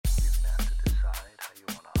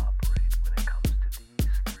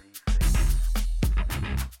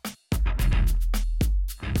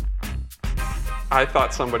I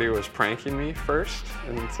thought somebody was pranking me first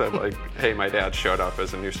and said like, hey, my dad showed up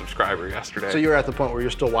as a new subscriber yesterday. So you're at the point where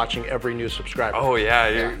you're still watching every new subscriber. Oh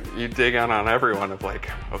yeah, you dig in on everyone of like,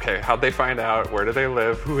 okay, how'd they find out? Where do they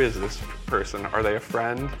live? Who is this person? Are they a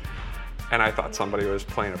friend? And I thought somebody was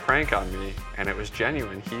playing a prank on me, and it was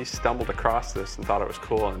genuine. He stumbled across this and thought it was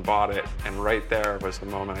cool and bought it. And right there was the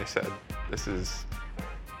moment I said,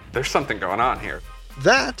 there's something going on here.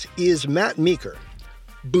 That is Matt Meeker.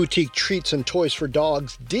 Boutique treats and toys for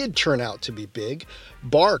dogs did turn out to be big.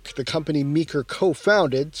 Bark, the company Meeker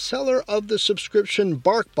co-founded, seller of the subscription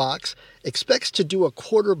BarkBox, expects to do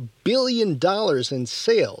 $250 million in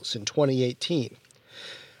sales in 2018.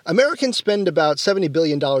 Americans spend about $70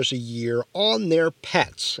 billion a year on their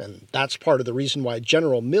pets, and that's part of the reason why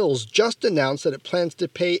General Mills just announced that it plans to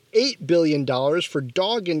pay $8 billion for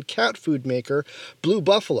dog and cat food maker Blue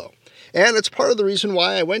Buffalo. And it's part of the reason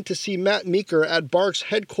why I went to see Matt Meeker at Bark's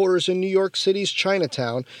headquarters in New York City's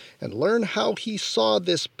Chinatown and learn how he saw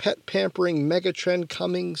this pet pampering megatrend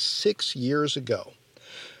coming 6 years ago.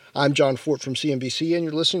 I'm John Fort from CNBC, and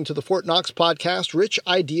you're listening to the Fort Knox podcast, Rich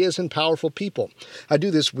Ideas and Powerful People. I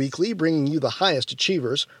do this weekly, bringing you the highest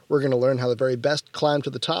achievers. We're going to learn how the very best climb to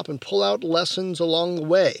the top and pull out lessons along the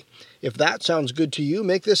way. If that sounds good to you,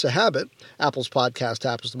 make this a habit. Apple's podcast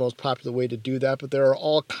app is the most popular way to do that, but there are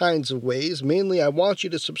all kinds of ways. Mainly, I want you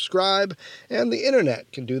to subscribe, and the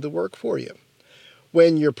internet can do the work for you.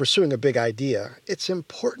 When you're pursuing a big idea, it's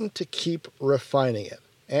important to keep refining it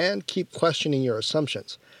and keep questioning your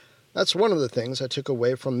assumptions. That's one of the things I took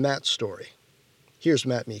away from Matt's story. Here's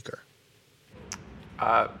Matt Meeker.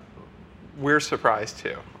 We're surprised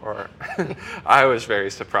too, or I was very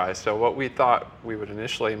surprised. So what we thought we would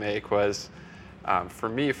initially make was, for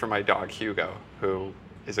my dog Hugo, who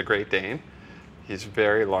is a Great Dane. He's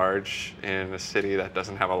very large in a city that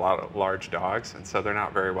doesn't have a lot of large dogs, and so they're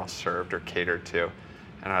not very well served or catered to.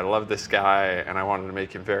 And I love this guy, and I wanted to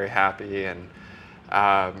make him very happy, and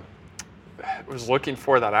was looking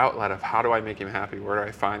for that outlet of how do I make him happy? Where do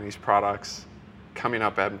I find these products coming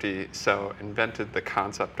up empty? So invented the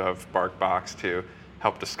concept of BarkBox to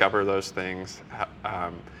help discover those things,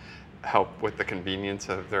 help with the convenience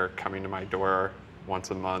of their coming to my door once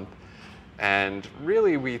a month. And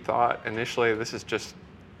really we thought initially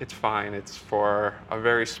it's fine. It's for a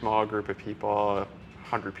very small group of people,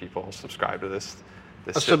 100 people subscribe to this.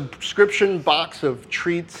 Subscription box of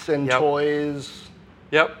treats and toys.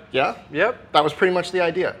 Yep. Yeah? Yep. That was pretty much the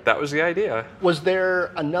idea. That was the idea. Was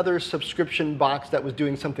there another subscription box that was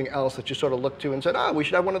doing something else that you sort of looked to and said, we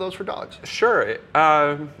should have one of those for dogs? Sure.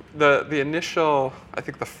 The initial, I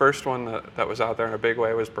think the first one that was out there in a big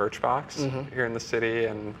way was BirchBox here in the city,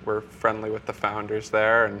 and we're friendly with the founders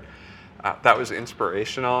there, and that was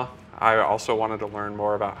inspirational. I also wanted to learn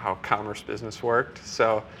more about how commerce business worked,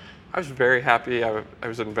 so I was very happy. I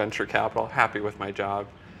was in venture capital, happy with my job.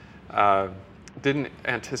 Didn't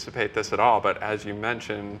anticipate this at all, but as you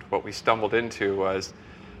mentioned, what we stumbled into was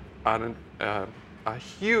on a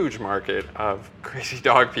huge market of crazy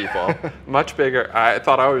dog people, much bigger. I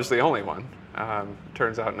thought I was the only one.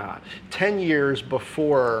 Turns out not. 10 years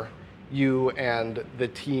before you and the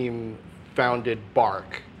team founded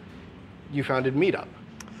Bark, you founded Meetup,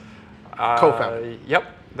 co-founded. Yep,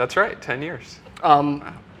 that's right, 10 years.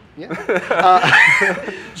 Wow. Yeah.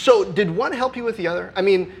 So did one help you with the other? I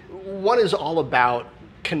mean, one is all about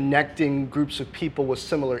connecting groups of people with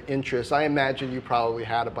similar interests. I imagine you probably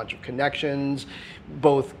had a bunch of connections,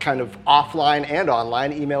 both kind of offline and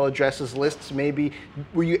online, email addresses, lists maybe.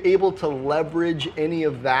 Were you able to leverage any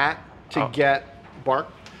of that to get Bark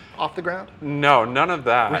off the ground? No, none of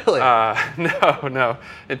that. Really? No.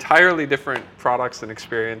 Entirely different products and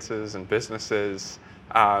experiences and businesses.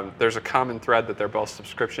 There's a common thread that they're both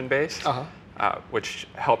subscription-based. Which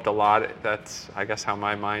helped a lot. That's, I guess, how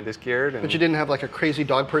my mind is geared. And but you didn't have like a crazy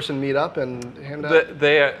dog person meet up and hand out?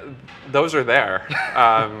 Those are there.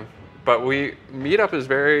 But Meetup is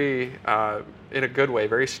very, in a good way,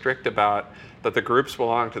 very strict about that the groups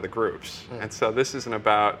belong to the groups. And so this isn't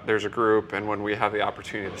about there's a group and when we have the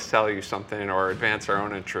opportunity to sell you something or advance our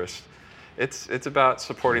own interests. It's about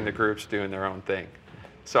supporting the groups doing their own thing.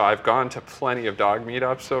 So I've gone to plenty of dog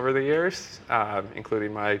meetups over the years,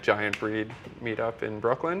 including my giant breed meetup in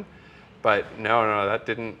Brooklyn. But no, that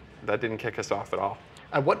didn't kick us off at all.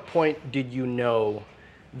 At what point did you know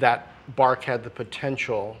that Bark had the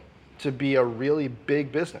potential to be a really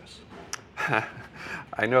big business?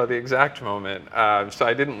 I know the exact moment. So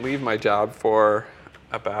I didn't leave my job for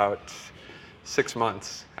about 6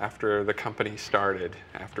 months after the company started,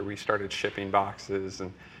 after we started shipping boxes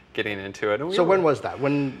and getting into it. And So when was that?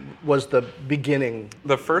 When was the beginning?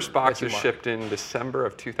 The first box was Mark? shipped in December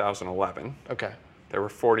of 2011. Okay. There were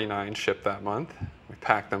 49 shipped that month. We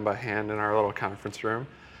packed them by hand in our little conference room.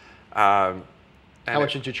 How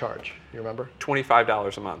much did you charge? You remember?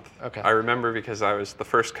 $25 a month. Okay. I remember because I was the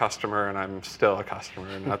first customer, and I'm still a customer,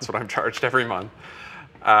 and that's what I'm charged every month.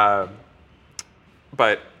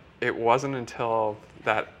 But it wasn't until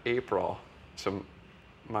that April. So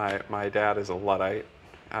my dad is a Luddite.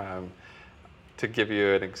 To give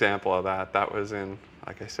you an example of that, that was in,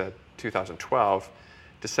 like I said, 2012.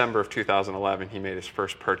 December of 2011, he made his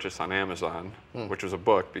first purchase on Amazon, which was a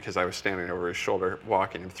book because I was standing over his shoulder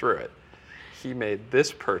walking him through it. He made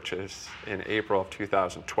this purchase in April of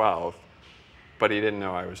 2012, but he didn't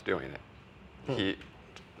know I was doing it. He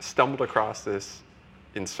stumbled across this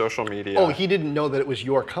in social media. Oh, he didn't know that it was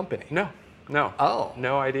your company? No. Oh.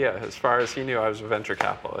 No idea. As far as he knew, I was a venture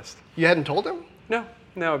capitalist. You hadn't told him?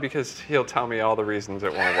 No, because he'll tell me all the reasons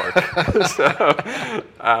it won't work.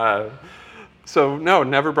 So no,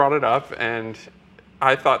 never brought it up, and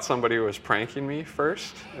I thought somebody was pranking me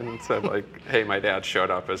first and said like, hey, my dad showed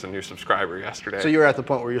up as a new subscriber yesterday. So you're at the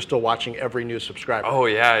point where you're still watching every new subscriber? Oh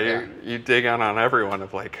yeah, you dig on everyone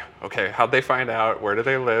of like, okay, how'd they find out? Where do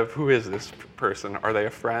they live? Who is this person? Are they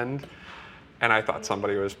a friend? And I thought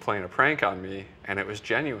somebody was playing a prank on me, and it was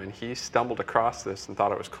genuine. He stumbled across this and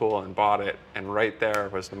thought it was cool and bought it, and right there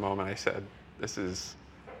was the moment I said,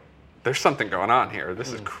 there's something going on here.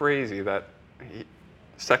 This is crazy that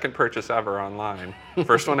second purchase ever online.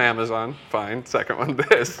 First one Amazon, fine. Second one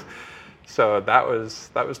this. So that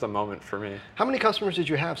was the moment for me. How many customers did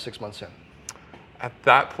you have 6 months in? At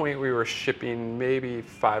that point, we were shipping maybe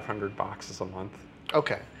 500 boxes a month.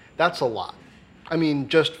 Okay, that's a lot. I mean,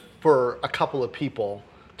 just for a couple of people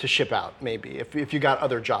to ship out, maybe, if you got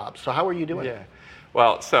other jobs. So how were you doing? Yeah.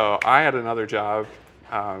 Well, so I had another job.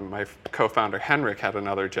 My co-founder Henrik had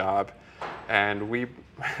another job, and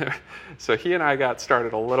so he and I got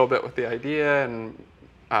started a little bit with the idea and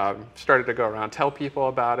started to go around, tell people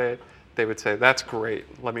about it. They would say, that's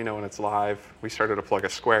great, let me know when it's live. We started to plug a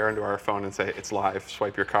square into our phone and say, it's live,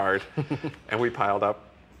 swipe your card. And we piled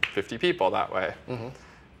up 50 people that way.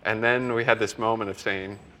 And then we had this moment of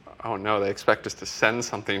saying, oh no, they expect us to send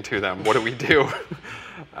something to them. What do we do?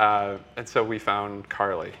 And so we found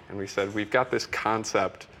Carly, and we said, we've got this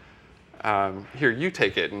concept. Here, you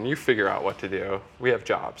take it, and you figure out what to do. We have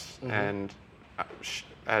jobs. And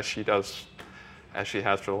as she has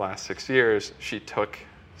for the last 6 years, she took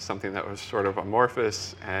something that was sort of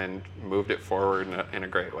amorphous and moved it forward in a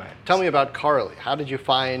great way. Tell me about Carly. How did you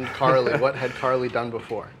find Carly? What had Carly done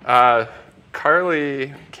before?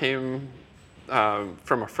 Carly came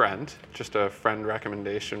from a friend, just a friend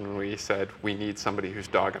recommendation when we said we need somebody who's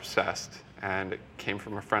dog obsessed. And it came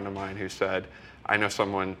from a friend of mine who said, I know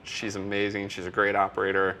someone, she's amazing, she's a great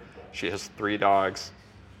operator, she has 3 dogs,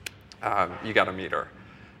 you gotta meet her.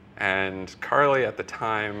 And Carly at the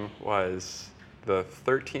time was the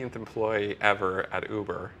 13th employee ever at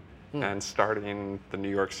Uber and starting the New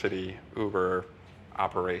York City Uber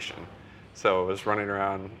operation. So it was running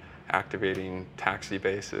around activating taxi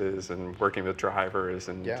bases and working with drivers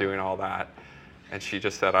and doing all that. And she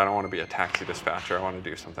just said, I don't want to be a taxi dispatcher, I want to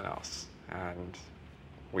do something else. And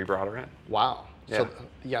we brought her in. Wow. Yeah.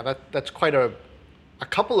 So that's quite a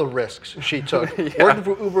couple of risks she took. Working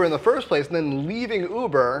for Uber in the first place and then leaving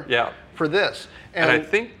Uber for this. And I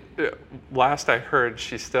think last I heard,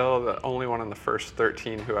 she's still the only one in the first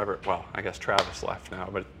 13 who ever, well, I guess Travis left now,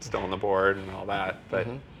 but still on the board and all that. But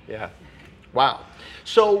yeah. Wow.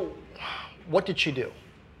 So what did she do?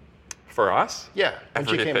 For us? Yeah.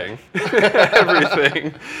 Everything.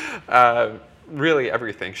 Everything. Really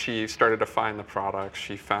everything. She started to find the products.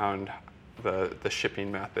 She found the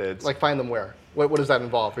shipping methods. Like find them where? What does that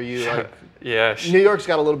involve? Are you like? Yeah. New York's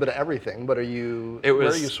got a little bit of everything, but where are you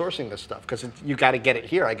sourcing this stuff? Because you got to get it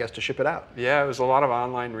here, I guess, to ship it out. Yeah, it was a lot of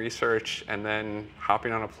online research and then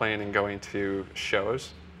hopping on a plane and going to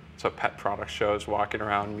shows. So pet product shows, walking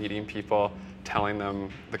around, meeting people, telling them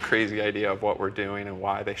the crazy idea of what we're doing and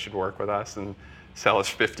why they should work with us and sell us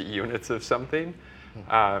 50 units of something.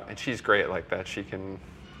 And she's great like that. She can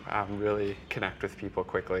really connect with people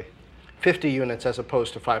quickly. 50 units as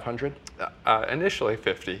opposed to 500? Initially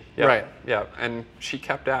 50. Yep. Right. Yeah, and she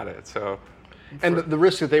kept at it. So. And the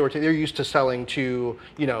risk that they're used to selling to,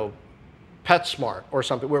 PetSmart or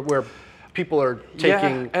something where people are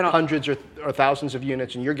taking hundreds or thousands of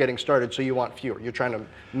units and you're getting started, so you want fewer. You're trying to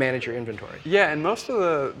manage your inventory. Yeah, and most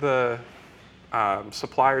of the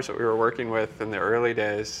suppliers that we were working with in the early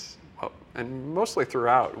days, and mostly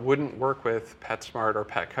throughout, wouldn't work with PetSmart or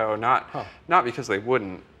Petco. Not because they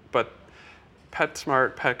wouldn't, but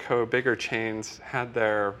PetSmart, Petco, bigger chains had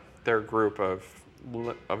their group of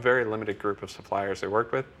a very limited group of suppliers they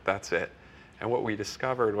worked with. That's it. And what we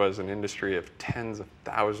discovered was an industry of tens of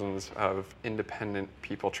thousands of independent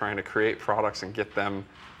people trying to create products and get them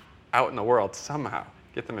out in the world somehow,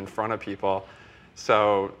 get them in front of people.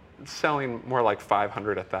 So selling more like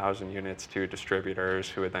 500, 1,000 units to distributors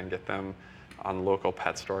who would then get them on local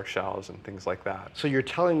pet store shelves and things like that. So you're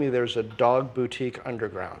telling me there's a dog boutique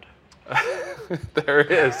underground? There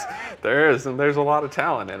is, and there's a lot of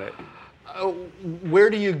talent in it. Where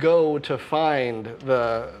do you go to find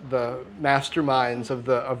the masterminds of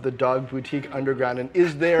the dog boutique underground? And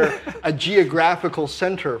is there a geographical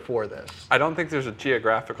center for this? I don't think there's a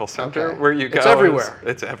geographical center where you go. It's everywhere.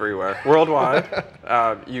 It's everywhere, worldwide.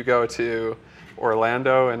 You go to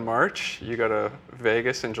Orlando in March. You go to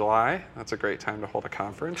Vegas in July. That's a great time to hold a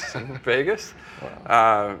conference in Vegas.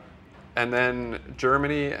 Wow. And then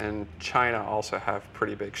Germany and China also have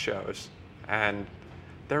pretty big shows, and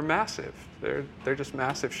they're massive. They're just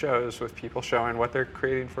massive shows with people showing what they're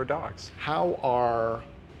creating for dogs. How are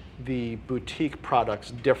the boutique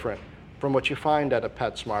products different from what you find at a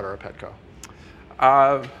PetSmart or a Petco?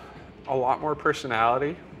 A lot more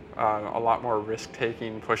personality, a lot more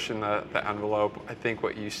risk-taking, pushing the envelope. I think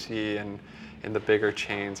what you see in the bigger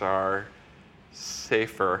chains are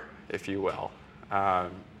safer, if you will.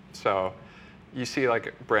 So you see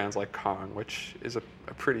like brands like Kong, which is a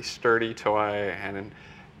pretty sturdy toy, and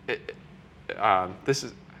this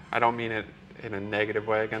is, I don't mean it in a negative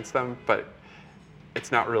way against them, but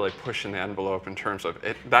it's not really pushing the envelope in terms of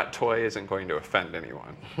it. That toy isn't going to offend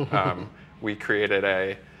anyone. We created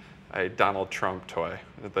a Donald Trump toy,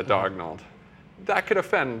 the Dognald. That could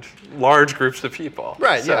offend large groups of people.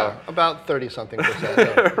 Right, so, yeah, about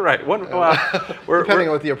 30-something%. Right. Depending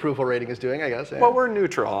on what the approval rating is doing, I guess. Yeah. Well, we're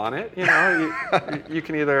neutral on it. You know, you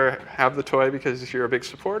can either have the toy because you're a big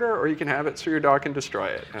supporter, or you can have it so your dog can destroy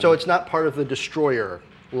it. And so it's not part of the Destroyer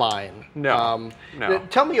line. No. No.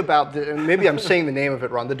 Tell me about maybe I'm saying the name of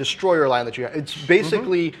it wrong. The Destroyer line that you have. It's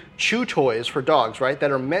basically chew toys for dogs, right?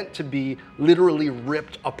 That are meant to be literally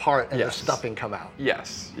ripped apart and the stuffing come out.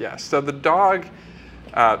 Yes. So the dog.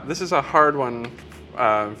 This is a hard one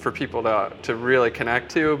for people to really connect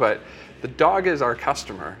to, but the dog is our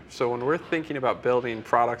customer. So when we're thinking about building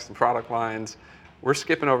products and product lines, we're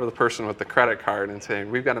skipping over the person with the credit card and saying,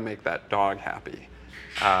 we've got to make that dog happy.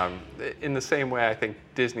 In the same way, I think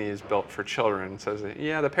Disney is built for children. It says,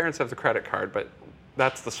 yeah, the parents have the credit card, but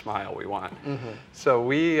that's the smile we want. Mm-hmm. So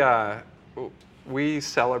we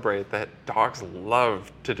celebrate that dogs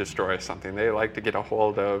love to destroy something. They like to get a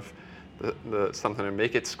hold of something and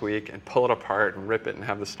make it squeak and pull it apart and rip it and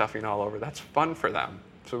have the stuffing all over. That's fun for them.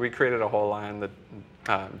 So we created a whole line, the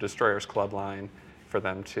Destroyers Club line, for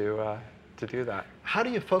them to do that. How do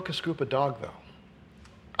you focus group a dog, though?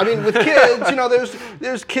 I mean, with kids, you know,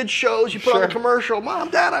 there's kids shows, you put on a commercial, Mom,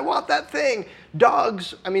 Dad, I want that thing.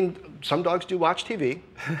 Dogs, I mean, some dogs do watch TV,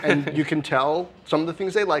 and you can tell some of the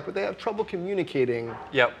things they like, but they have trouble communicating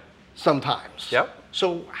sometimes. Yep.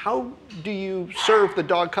 So how do you serve the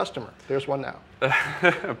dog customer? There's one now.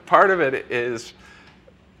 Part of it is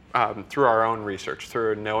through our own research,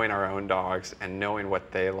 through knowing our own dogs and knowing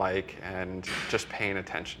what they like and just paying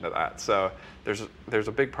attention to that. So there's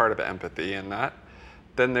a big part of empathy in that.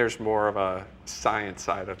 Then there's more of a science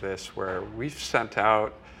side of this where we've sent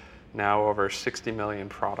out now over 60 million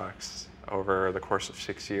products over the course of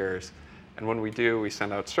 6 years. And when we do, we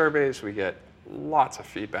send out surveys, we get lots of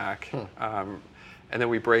feedback. And then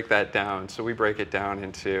we break that down. So we break it down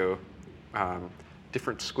into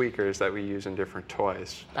different squeakers that we use in different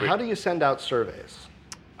toys. How do you send out surveys?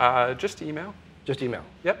 Just email. Just email?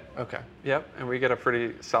 Yep. Okay. Yep, and we get a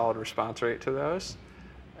pretty solid response rate to those.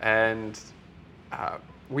 And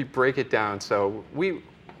we break it down. So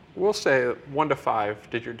we'll say 1 to 5,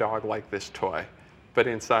 did your dog like this toy? But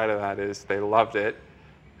inside of that is they loved it,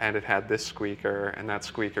 and it had this squeaker, and that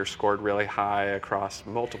squeaker scored really high across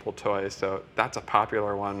multiple toys. So that's a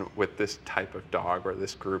popular one with this type of dog or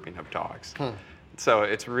this grouping of dogs. So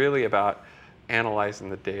it's really about analyzing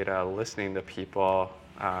the data, listening to people.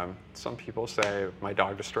 Some people say, my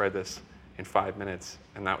dog destroyed this in 5 minutes,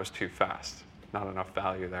 and that was too fast. Not enough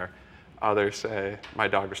value there. Others say, my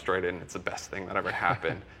dog destroyed it, and it's the best thing that ever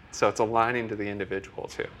happened. So it's aligning to the individual,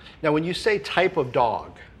 too. Now, when you say type of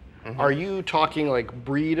dog, are you talking like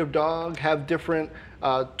breed of dog, have different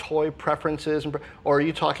toy preferences, or are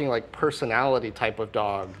you talking like personality type of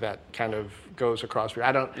dog that kind of goes across?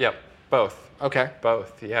 Yep, both. Okay.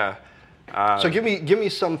 Both, yeah. So give me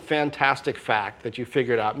some fantastic fact that you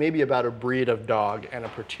figured out, maybe about a breed of dog and a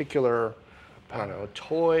particular, I don't know,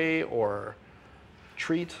 toy or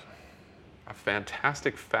treat. a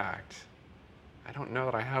fantastic fact. I don't know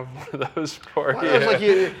that I have one of those for Well, you. it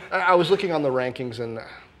was like I was looking on the rankings, and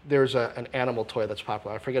there's an animal toy that's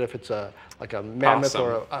popular. I forget if it's a mammoth Possum.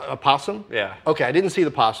 or a possum. Yeah. Okay, I didn't see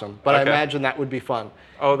the possum, but I Okay. imagine that would be fun.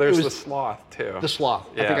 Oh, there's It the was sloth too. the sloth.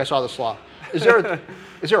 I Yeah. think I saw the sloth. Is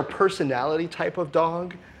there a personality type of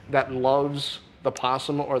dog that loves the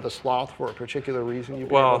possum or the sloth for a particular reason? You'd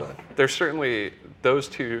be able Well, to... there's certainly those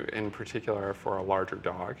two in particular are for a larger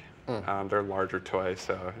dog. They're larger toys,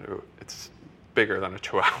 so it's bigger than a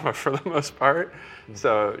Chihuahua for the most part.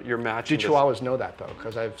 So you're matching. Do Chihuahuas know that though?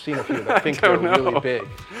 Because I've seen a few that think they're really big.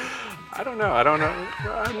 I don't know.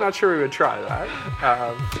 I'm not sure we would try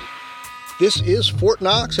that. This is Fort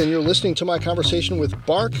Knox, and you're listening to my conversation with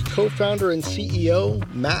Bark co-founder and CEO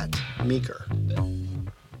Matt Meeker.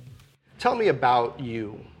 Tell me about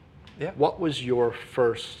you. Yeah. What was your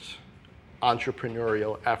first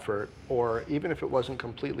entrepreneurial effort, or even if it wasn't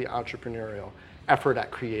completely entrepreneurial, effort at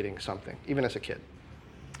creating something, even as a kid?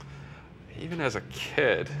 Even as a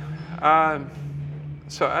kid,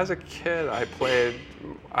 so as a kid, I played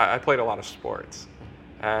a lot of sports,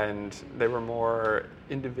 and they were more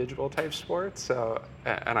individual type sports. So,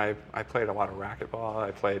 and I played a lot of racquetball. I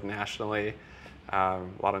played nationally, a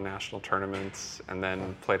lot of national tournaments, and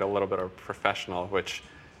then played a little bit of professional, which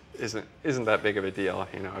isn't that big of a deal.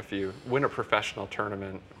 You know, if you win a professional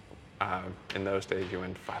tournament, in those days you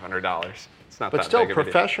win $500. It's not But that still, big of a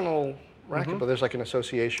deal. professional racquetball. There's like an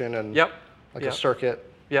association and Yep. like Yep. a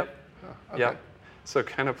circuit. Yep. okay. Yep. So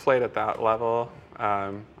kind of played at that level.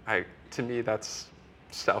 To me, that's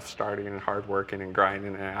self-starting and hard working and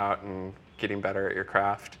grinding it out and getting better at your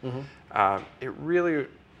craft. It really,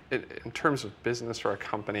 in terms of business or a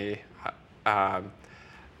company,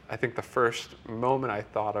 I think the first moment I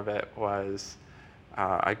thought of it was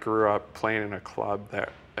I grew up playing in a club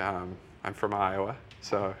that I'm from Iowa,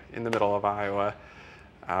 so in the middle of Iowa.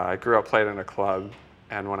 I grew up playing in a club,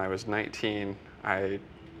 and when I was 19, I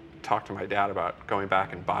talked to my dad about going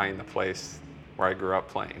back and buying the place where I grew up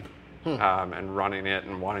playing, and running it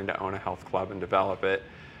and wanting to own a health club and develop it.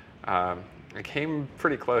 I came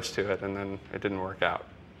pretty close to it, and then it didn't work out.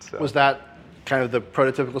 So. Was that kind of the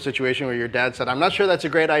prototypical situation where your dad said, "I'm not sure that's a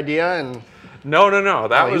great idea," and No.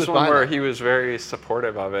 That he was was one behind where that. he was very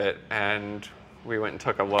supportive of it, and we went and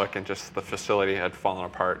took a look, and just the facility had fallen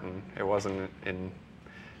apart, and it wasn't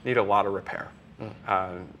needed a lot of repair.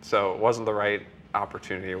 So it wasn't the right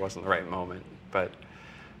opportunity, it wasn't the right moment. But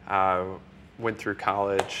went through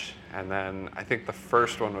college, and then I think the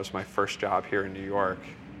first one was my first job here in New York.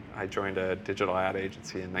 I joined a digital ad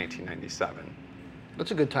agency in 1997.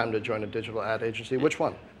 that's a good time to join a digital ad agency. Which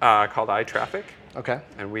one? Called iTraffic. Okay.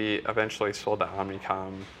 And we eventually sold to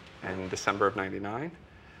Omnicom in December of '99.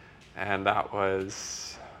 And that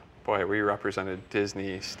was, we represented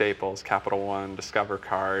Disney, Staples, Capital One, Discover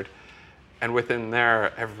Card. And within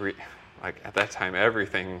there, at that time,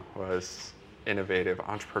 everything was innovative,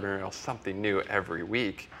 entrepreneurial, something new every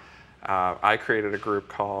week. I created a group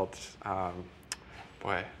called,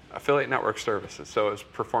 Affiliate Network Services. So it was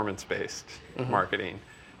performance-based marketing,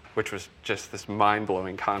 which was just this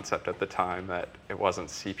mind-blowing concept at the time that it wasn't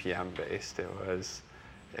CPM-based.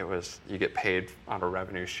 It was you get paid on a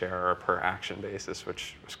revenue share or per action basis,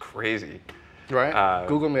 which was crazy. Right.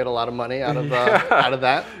 Google made a lot of money out of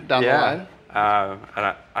that down the line.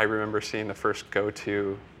 And I remember seeing the first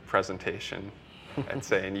go-to presentation and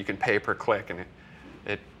saying you can pay per click, and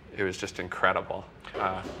it was just incredible.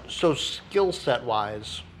 So skill set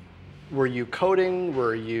wise, were you coding?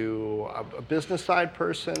 Were you a business side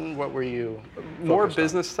person? What were you? More focused on?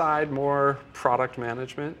 business side, more product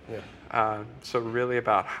management. Yeah. So really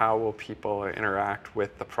about how will people interact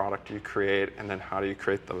with the product you create, and then how do you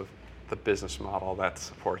create the business model that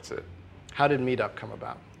supports it. How did Meetup come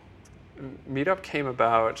about? Meetup came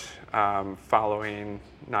about following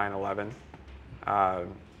 9/11.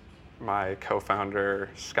 My co-founder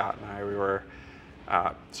Scott and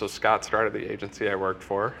I, so Scott started the agency I worked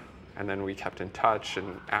for, and then we kept in touch,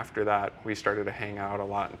 and after that we started to hang out a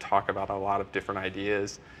lot and talk about a lot of different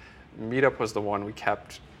ideas. Meetup was the one we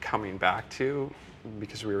kept coming back to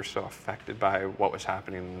because we were so affected by what was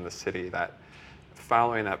happening in the city, that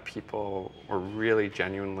following that people were really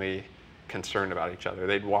genuinely concerned about each other.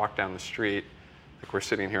 They'd walk down the street, like we're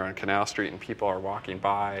sitting here on Canal Street, and people are walking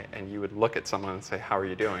by, and you would look at someone and say, "How are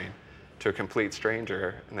you doing?" to a complete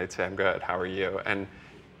stranger, and they'd say, "I'm good, how are you?" And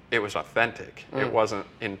it was authentic. It wasn't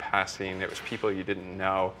in passing, it was people you didn't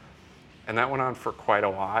know. And that went on for quite a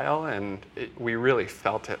while, and we really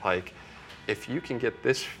felt it, like, if you can get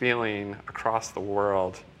this feeling across the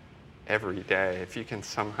world every day, if you can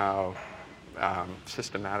somehow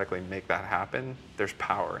systematically make that happen, there's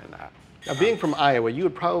power in that. Now, being from Iowa, you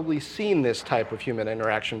had probably seen this type of human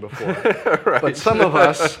interaction before. Right. But some of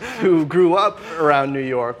us who grew up around New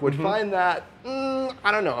York would find that,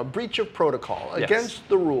 I don't know, a breach of protocol, against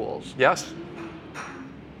the rules. Yes.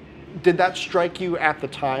 Did that strike you at the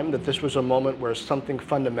time that this was a moment where something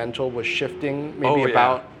fundamental was shifting, maybe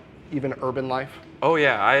about even urban life? Oh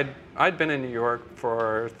yeah, I'd been in New York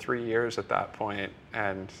for 3 years at that point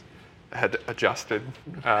and had adjusted,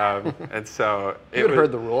 and so you had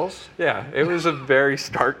heard the rules. Yeah, it was a very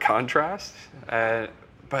stark contrast,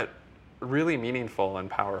 but really meaningful and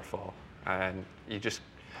powerful. And you just,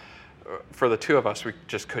 for the two of us, we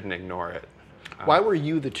just couldn't ignore it. Why were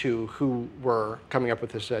you the two who were coming up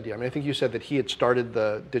with this idea? I mean, I think you said that he had started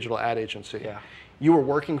the digital ad agency. Yeah. You were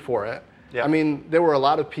working for it. Yeah. I mean, there were a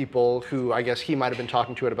lot of people who I guess he might have been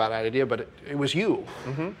talking to about that idea, but it was you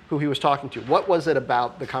who he was talking to. What was it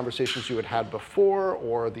about the conversations you had had before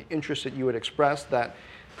or the interest that you had expressed that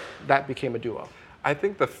became a duo? I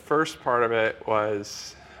think the first part of it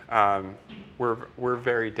was we're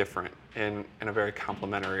very different in a very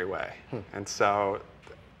complementary way. And so,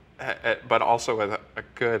 but also with a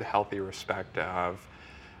good, healthy respect of,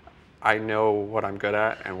 I know what I'm good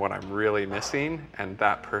at and what I'm really missing, and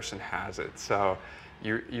that person has it. So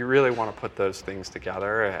you really want to put those things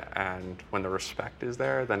together, and when the respect is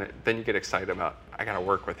there, then you get excited about, I got to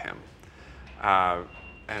work with him.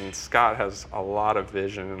 And Scott has a lot of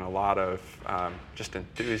vision and a lot of just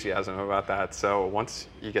enthusiasm about that. So once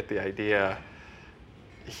you get the idea,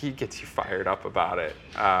 he gets you fired up about it.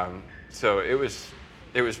 So it was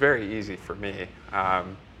very easy for me.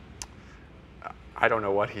 I don't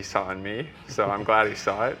know what he saw in me, so I'm glad he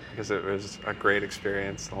saw it because it was a great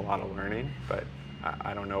experience and a lot of learning, but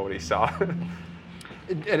I don't know what he saw.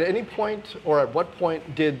 At any point, or at what point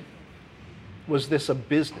was this a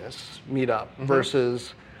business meetup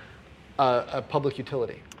versus a public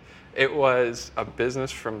utility? It was a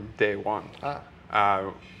business from day one.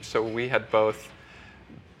 So we had both,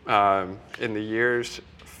 in the years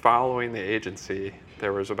following the agency,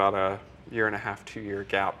 there was about a 1.5 to 2 year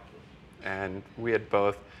gap. And we had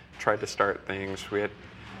both tried to start things. We had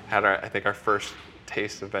I think our first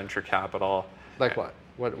taste of venture capital. Like what?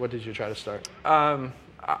 What did you try to start?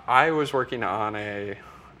 I was working on a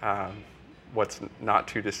what's not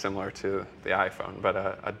too dissimilar to the iPhone, but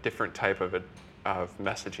a different type of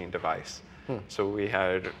messaging device. So we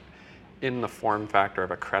had, in the form factor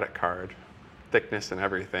of a credit card, thickness and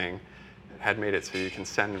everything, had made it so you can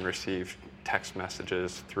send and receive text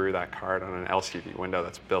messages through that card on an LCD window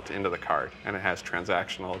that's built into the card, and it has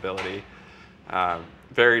transactional ability.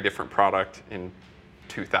 Very different product in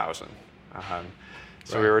 2000.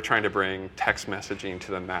 So we were trying to bring text messaging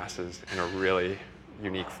to the masses in a really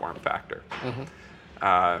unique form factor.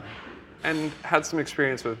 And had some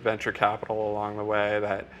experience with venture capital along the way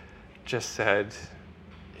that just said,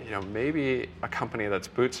 maybe a company that's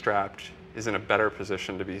bootstrapped is in a better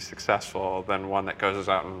position to be successful than one that goes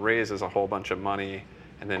out and raises a whole bunch of money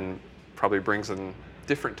and then probably brings in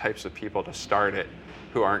different types of people to start it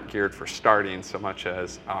who aren't geared for starting so much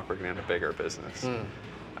as operating in a bigger business.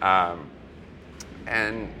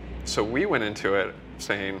 And so we went into it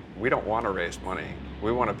saying, we don't want to raise money.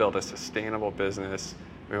 We want to build a sustainable business.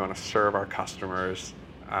 We want to serve our customers,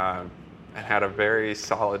 and had a very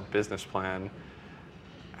solid business plan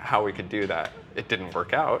how we could do that. It didn't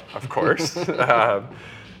work out, of course.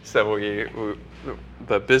 So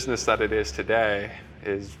the business that it is today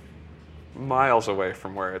is miles away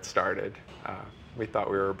from where it started. We thought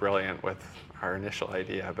we were brilliant with our initial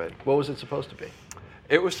idea, but... What was it supposed to be?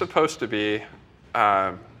 It was supposed to be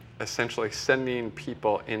essentially sending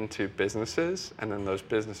people into businesses, and then those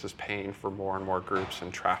businesses paying for more and more groups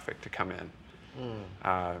and traffic to come in.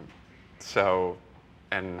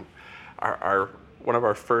 And one of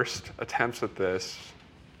our first attempts at this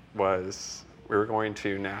was we were going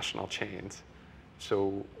to national chains.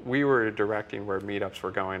 So we were directing where meetups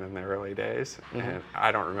were going in the early days, and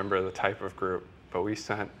I don't remember the type of group, but we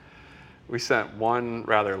sent one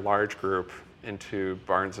rather large group into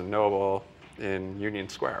Barnes & Noble in Union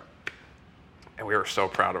Square. And we were so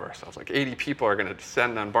proud of ourselves. Like 80 people are going to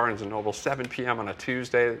descend on Barnes & Noble 7 p.m. on a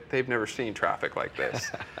Tuesday. They've never seen traffic like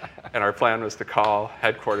this. And our plan was to call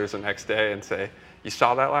headquarters the next day and say, you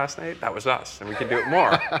saw that last night? That was us, and we can do it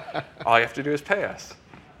more. All you have to do is pay us.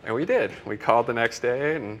 And we did. We called the next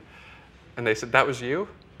day, and they said, that was you?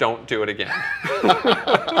 Don't do it again.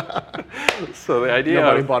 So the idea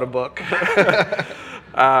Nobody bought a book.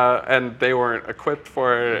 And they weren't equipped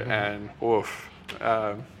for it, and woof.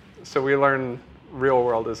 So we learned real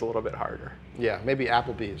world is a little bit harder. Yeah, maybe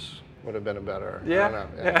Applebee's would have been a better. Yeah,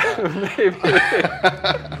 maybe.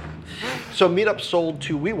 So Meetup sold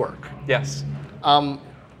to WeWork. Yes.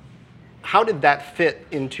 How did that fit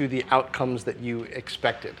into the outcomes that you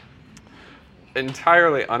expected?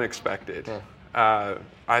 Entirely unexpected. Yeah.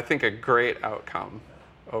 I think a great outcome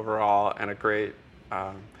overall, and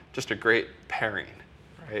just a great pairing,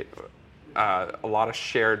 right? A lot of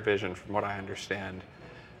shared vision from what I understand.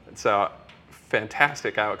 And so,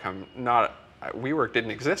 fantastic outcome. WeWork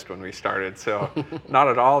didn't exist when we started, so not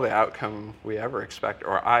at all the outcome we ever expect,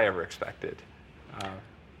 or I ever expected.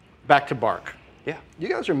 Back to Bark. Yeah. You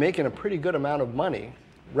guys are making a pretty good amount of money,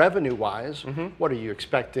 revenue-wise. What are you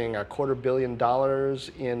expecting, $250 million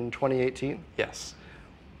in 2018? Yes.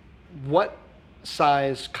 What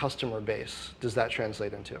size customer base does that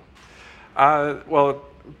translate into? Well,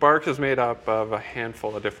 Bark is made up of a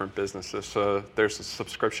handful of different businesses. So there's a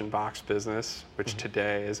subscription box business, which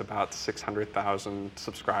today is about 600,000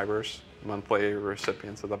 subscribers, monthly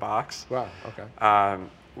recipients of the box. Wow, okay.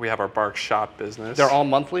 We have our Bark Shop business. They're all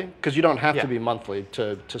monthly? Because you don't have Yeah. to be monthly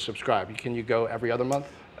to subscribe. Can you go every other month?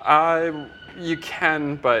 You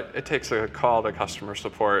can, but it takes a call to customer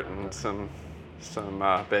support and some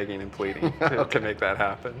begging and pleading to make that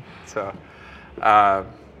happen. So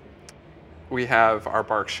we have our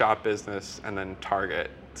Bark Shop business and then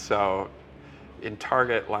Target. So in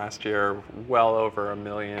Target last year, well over 1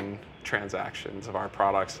 million transactions of our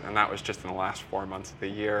products, and that was just in the last 4 months of the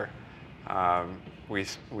year.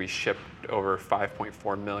 We shipped over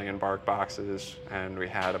 5.4 million Bark boxes, and we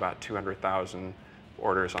had about 200,000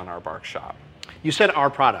 orders on our Bark Shop. You said our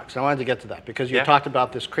products. I wanted to get to that because you Yeah. talked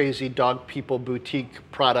about this crazy dog people boutique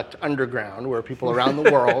product underground where people around the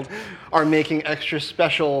world are making extra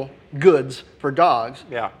special goods for dogs.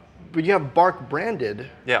 Yeah. But you have Bark branded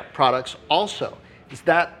Yeah. products also. Is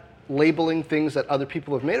that labeling things that other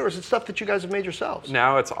people have made, or is it stuff that you guys have made yourselves?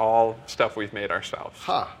 Now it's all stuff we've made ourselves.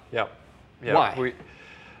 Huh. Yep. Why?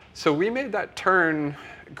 So we made that turn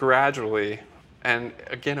gradually, and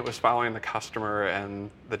again, it was following the customer and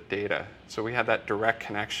the data. So we had that direct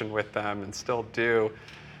connection with them, and still do,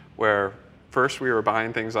 where first we were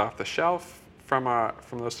buying things off the shelf from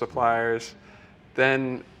those suppliers,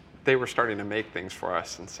 then they were starting to make things for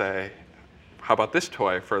us and say, how about this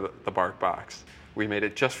toy for the BarkBox? We made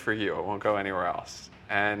it just for you, it won't go anywhere else.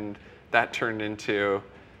 And that turned into,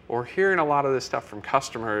 we're hearing a lot of this stuff from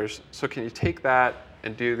customers, so can you take that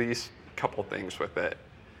and do these couple things with it?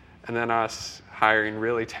 And then us hiring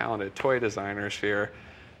really talented toy designers here,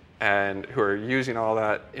 and who are using all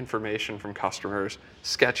that information from customers,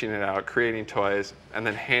 sketching it out, creating toys, and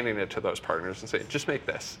then handing it to those partners and saying, just make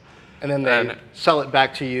this. And then they sell it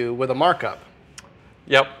back to you with a markup.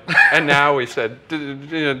 Yep. And now we said,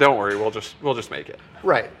 don't worry, we'll just make it.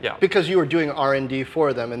 Right. Yeah. Because you were doing R&D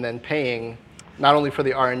for them and then paying not only for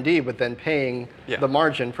the R&D, but then paying the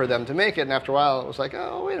margin for them to make it. And after a while, it was like,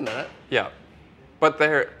 oh, wait a minute. Yeah. But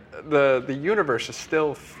the universe is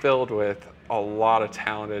still filled with a lot of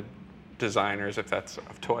talented designers, if that's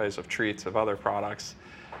of toys, of treats, of other products.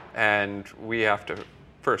 And we have to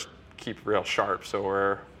first keep real sharp, so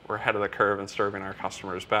we're ahead of the curve and serving our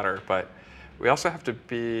customers better. But we also have to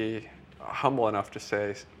be humble enough to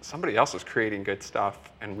say somebody else is creating good stuff,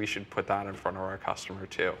 and we should put that in front of our customer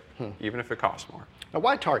too, even if it costs more. Now,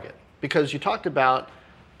 why Target? Because you talked about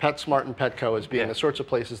PetSmart and Petco as being the sorts of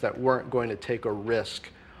places that weren't going to take a risk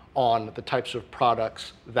on the types of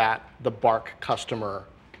products that the Bark customer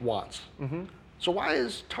wants. So why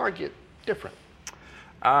is Target different?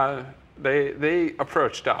 They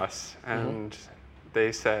approached us, and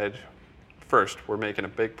they said, first, we're making a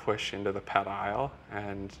big push into the pet aisle,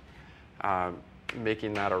 and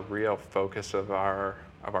making that a real focus of our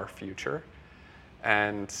future.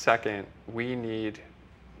 And second, we need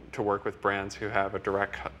to work with brands who have a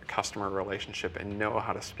direct customer relationship and know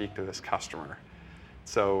how to speak to this customer.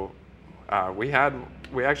 So we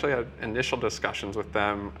actually had initial discussions with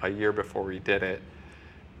them a year before we did it,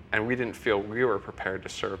 and we didn't feel we were prepared to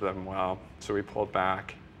serve them well. So we pulled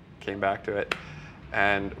back, came back to it,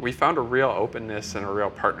 and we found a real openness and a real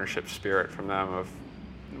partnership spirit from them of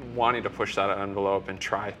wanting to push that envelope and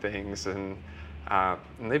try things, and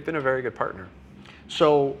they've been a very good partner.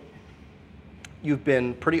 So you've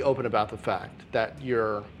been pretty open about the fact that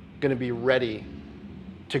you're going to be ready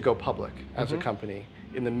to go public as a company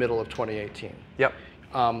in the middle of 2018. Yep.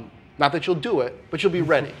 Not that you'll do it, but you'll be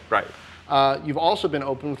ready. Right. You've also been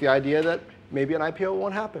open with the idea that maybe an IPO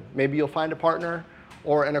won't happen. Maybe you'll find a partner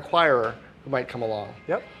or an acquirer who might come along.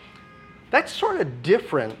 Yep. That's sort of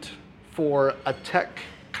different for a tech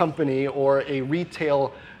company or a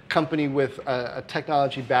retail company with a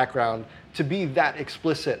technology background to be that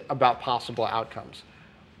explicit about possible outcomes.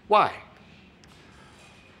 Why?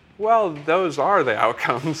 Well, those are the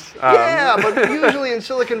outcomes. Yeah, but usually in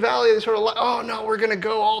Silicon Valley, they sort of like, oh no, we're going to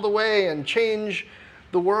go all the way and change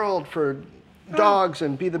the world for dogs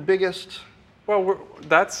and be the biggest. Well,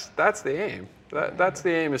 that's the aim. That's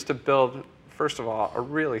the aim, is to build, first of all, a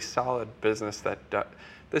really solid business that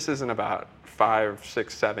this isn't about 5,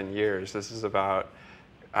 6, 7 years. This is about,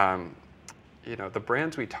 the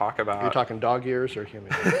brands we talk about. You're talking dog ears or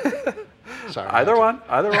human ears? Sorry. Either one.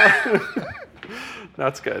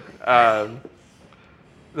 That's good.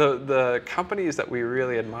 The companies that we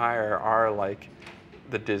really admire are like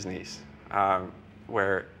the Disneys,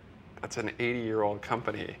 where that's an 80-year-old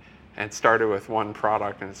company and started with one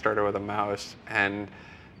product, and it started with a mouse. And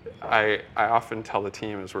I often tell the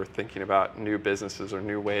team, as we're thinking about new businesses or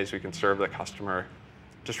new ways we can serve the customer,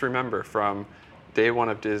 just remember, from day one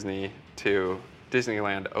of Disney to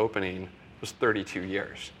Disneyland opening was 32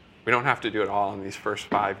 years. We don't have to do it all in these first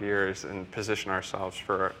 5 years and position ourselves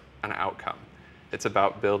for an outcome. It's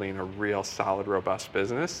about building a real solid, robust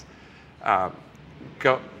business.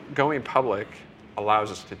 Going public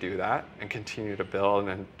allows us to do that and continue to build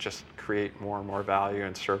and just create more and more value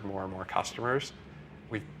and serve more and more customers.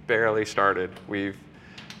 We've barely started.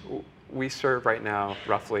 We serve right now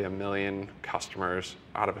roughly 1 million customers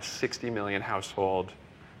out of a 60 million household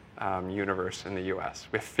universe in the US.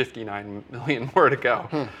 We have 59 million more to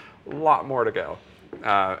go. A lot more to go.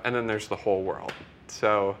 And then there's the whole world.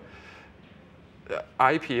 So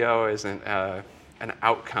IPO isn't an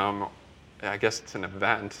outcome. I guess it's an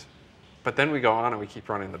event. But then we go on and we keep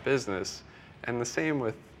running the business. And the same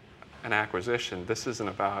with an acquisition. This isn't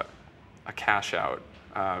about a cash out.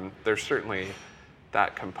 There's certainly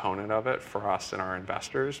that component of it for us and our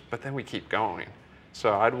investors, but then we keep going.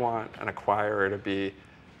 So I'd want an acquirer to be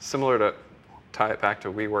similar to, tie it back to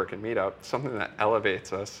WeWork and Meetup, something that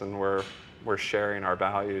elevates us and we're sharing our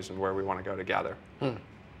values and where we want to go together.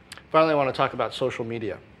 Finally, I want to talk about social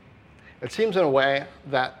media. It seems in a way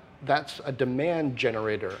that that's a demand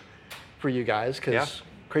generator for you guys, because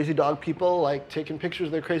crazy dog people like taking pictures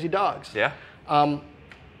of their crazy dogs. Yeah.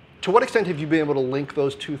 To what extent have you been able to link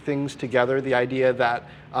those two things together? The idea that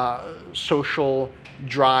social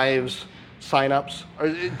drives signups? Or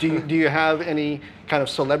do you have any kind of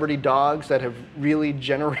celebrity dogs that have really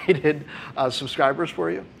generated subscribers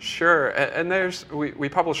for you? Sure, and we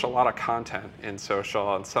publish a lot of content in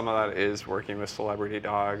social, and some of that is working with celebrity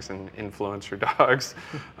dogs and influencer dogs,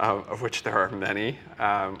 of which there are many.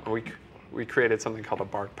 We created something called a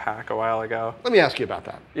Bark Pack a while ago. Let me ask you about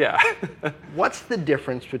that. Yeah. What's the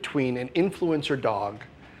difference between an influencer dog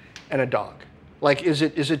and a dog? Like, is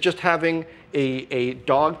it just having a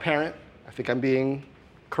dog parent? I think I'm being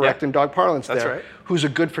correct in dog parlance there. That's right. Who's a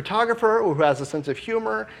good photographer or who has a sense of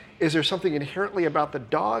humor? Is there something inherently about the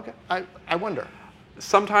dog? I wonder.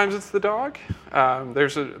 Sometimes it's the dog.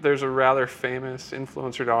 There's a rather famous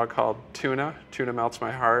influencer dog called Tuna. Tuna melts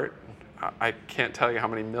my heart. I can't tell you how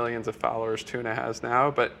many millions of followers Tuna has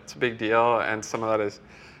now, but it's a big deal. And some of that is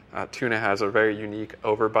Tuna has a very unique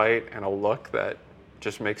overbite and a look that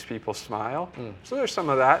just makes people smile. So there's some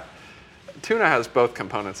of that. Tuna has both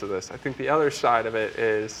components of this. I think the other side of it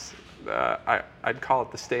is, I'd call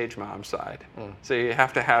it the stage mom side. So you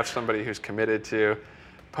have to have somebody who's committed to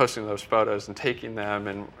posting those photos and taking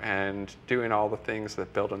them and doing all the things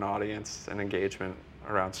that build an audience and engagement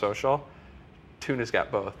around social. Tuna's got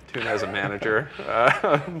both. Tuna has a manager,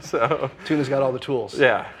 so. Tuna's got all the tools.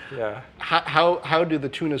 Yeah. How do the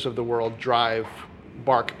Tunas of the world drive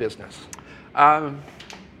Bark business?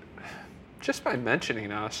 Just by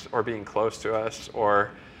mentioning us or being close to us or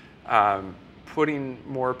putting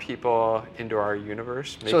more people into our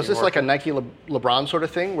universe. So is this like a Nike LeBron sort of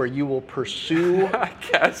thing where you will pursue I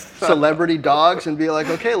guess celebrity dogs and be like,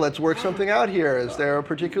 okay, let's work something out here. Is there a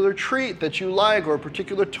particular treat that you like or a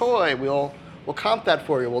particular toy? We'll comp that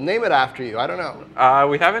for you. We'll name it after you. I don't know.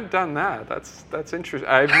 We haven't done that. That's interesting.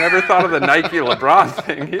 I've never thought of the Nike LeBron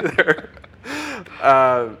thing either.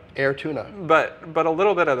 Air Tuna. But a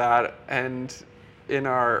little bit of that. And in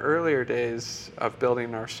our earlier days of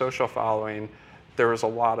building our social following, there was a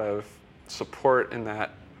lot of support in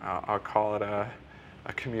that. I'll call it a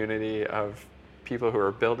community of people who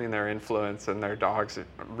are building their influence and their dogs'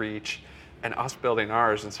 reach, and us building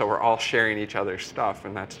ours. And so we're all sharing each other's stuff,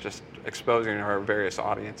 and that's just exposing our various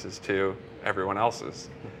audiences to everyone else's.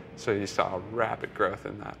 So you saw rapid growth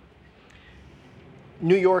in that.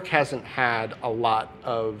 New York hasn't had a lot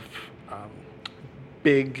of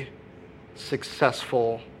big,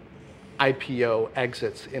 successful IPO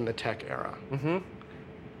exits in the tech era.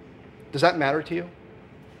 Does that matter to you?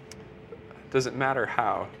 Does it matter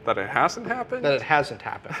how? That it hasn't happened? That it hasn't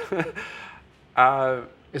happened.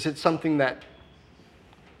 Is it something that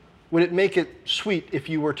would it make it sweet if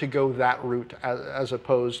you were to go that route as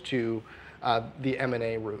opposed to the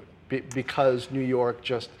M&A route? Because New York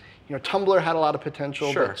just, Tumblr had a lot of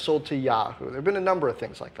potential, Sure. but sold to Yahoo. There have been a number of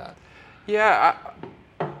things like that. Yeah,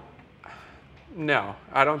 no,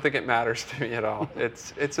 I don't think it matters to me at all.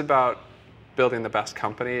 It's about building the best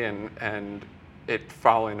company and it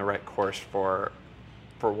following the right course for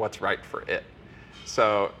what's right for it.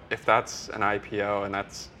 So if that's an IPO, and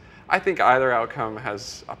I think either outcome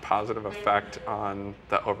has a positive effect on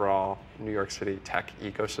the overall New York City tech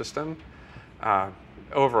ecosystem.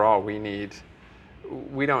 Overall, we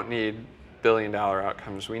don't need billion-dollar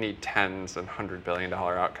outcomes. We need tens and $100 billion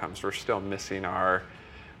outcomes. We're still missing our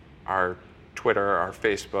Twitter, our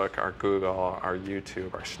Facebook, our Google, our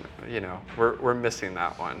YouTube. We're missing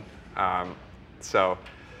that one. So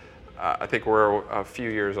I think we're a few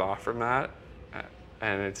years off from that,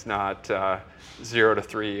 and it's not 0 to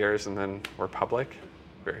 3 years and then we're public.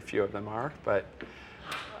 Very few of them are, but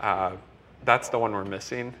that's the one we're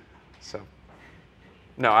missing. So.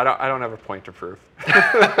 No, I don't have a point to prove.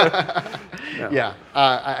 No. Yeah,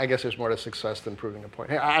 I guess there's more to success than proving a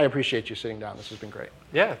point. Hey, I appreciate you sitting down. This has been great.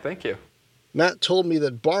 Yeah, thank you. Matt told me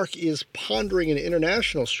that Bark is pondering an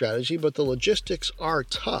international strategy, but the logistics are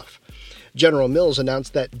tough. General Mills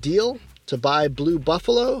announced that deal to buy Blue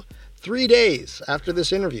Buffalo 3 days after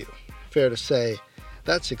this interview. Fair to say,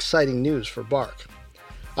 that's exciting news for Bark.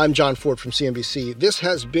 I'm John Ford from CNBC. This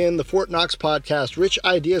has been the Fort Knox Podcast, Rich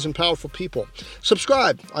Ideas and Powerful People.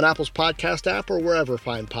 Subscribe on Apple's podcast app or wherever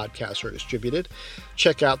fine podcasts are distributed.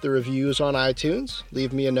 Check out the reviews on iTunes.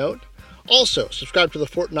 Leave me a note. Also, subscribe to the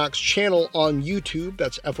Fort Knox channel on YouTube.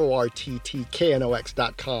 That's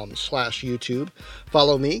FortTKNOX.com/YouTube.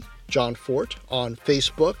 Follow me, John Fort, on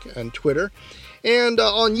Facebook and Twitter. And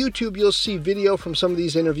on YouTube, you'll see video from some of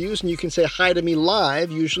these interviews, and you can say hi to me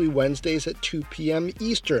live, usually Wednesdays at 2 p.m.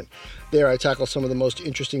 Eastern. There, I tackle some of the most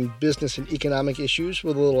interesting business and economic issues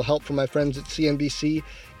with a little help from my friends at CNBC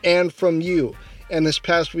and from you. And this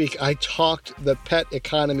past week, I talked the pet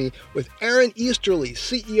economy with Aaron Easterly,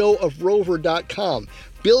 CEO of Rover.com,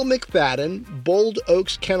 Bill McFadden, Bold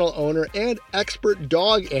Oaks kennel owner and expert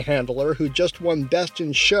dog handler who just won Best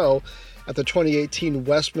in Show at the 2018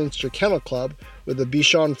 Westminster Kennel Club with a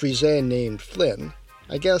Bichon Frise named Flynn.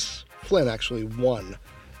 I guess Flynn actually won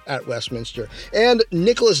at Westminster. And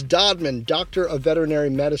Nicholas Dodman, doctor of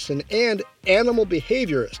veterinary medicine and animal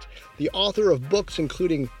behaviorist, the author of books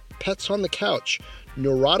including Pets on the Couch,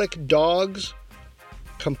 Neurotic Dogs,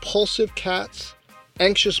 Compulsive Cats,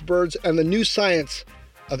 Anxious Birds, and the New Science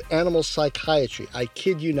of Animal Psychiatry. I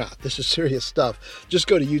kid you not. This is serious stuff. Just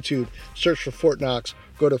go to YouTube, search for Fort Knox,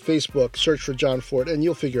 go to Facebook, search for John Fort, and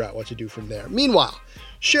you'll figure out what to do from there. Meanwhile,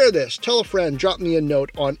 share this, tell a friend, drop me a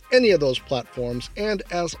note on any of those platforms, and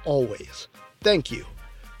as always, thank you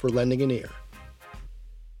for lending an ear.